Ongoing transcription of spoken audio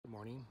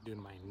morning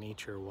doing my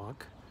nature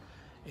walk,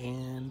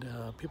 and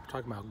people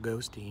talk about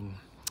ghosting.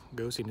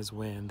 Ghosting is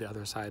when the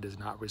other side is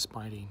not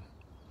responding,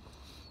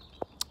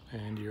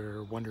 and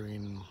you're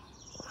wondering,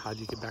 how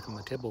do you get back on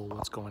the table?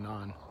 What's going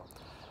on?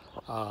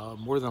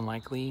 More than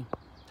likely,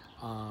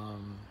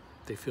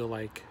 they feel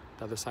like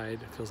the other side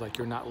feels like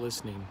you're not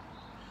listening.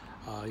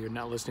 You're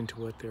not listening to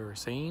what they're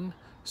saying,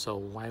 so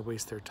why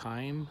waste their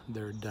time?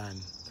 They're done.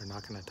 They're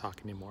not going to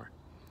talk anymore.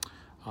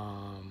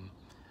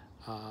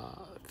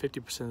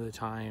 50% of the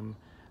time,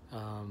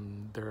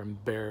 they're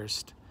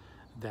embarrassed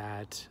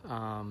that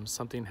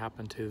something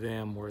happened to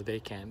them where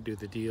they can't do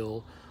the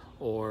deal,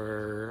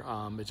 or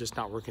it's just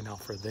not working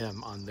out for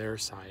them on their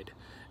side,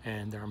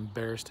 and they're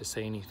embarrassed to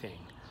say anything.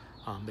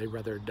 They'd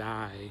rather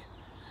die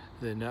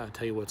than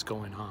tell you what's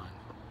going on.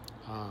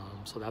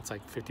 So that's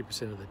like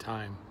 50% of the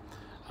time.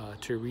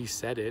 To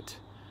reset it,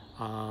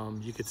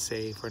 you could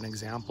say, for an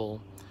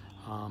example,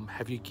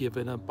 have you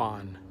given up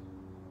on,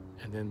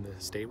 and then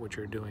state what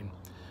you're doing.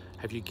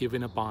 Have you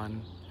given up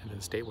on, and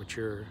then state what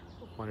you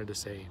wanted to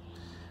say.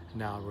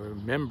 Now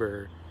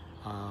remember,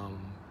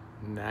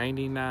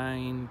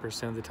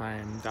 99% of the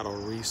time that'll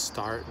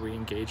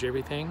re-engage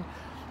everything,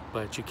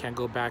 but you can't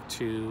go back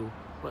to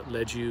what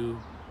led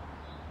you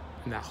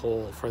in that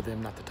hole for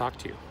them not to talk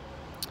to you,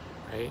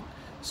 right?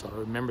 So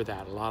remember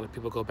that. A lot of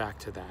people go back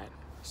to that.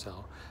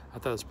 So I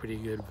thought it was pretty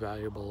good,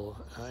 valuable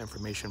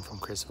information from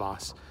Chris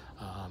Voss,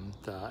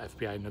 the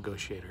FBI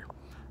negotiator.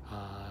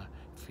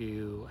 If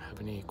you have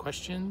any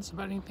questions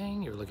about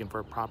anything, you're looking for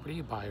a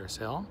property, buy or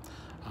sell,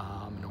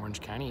 in Orange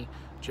County,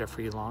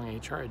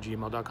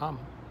 jeffreylonghr@gmail.com.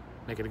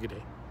 Make it a good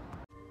day.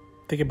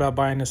 Think about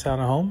buying or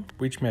selling a home?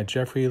 Reach me at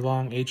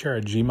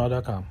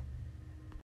jeffreylonghr@gmail.com.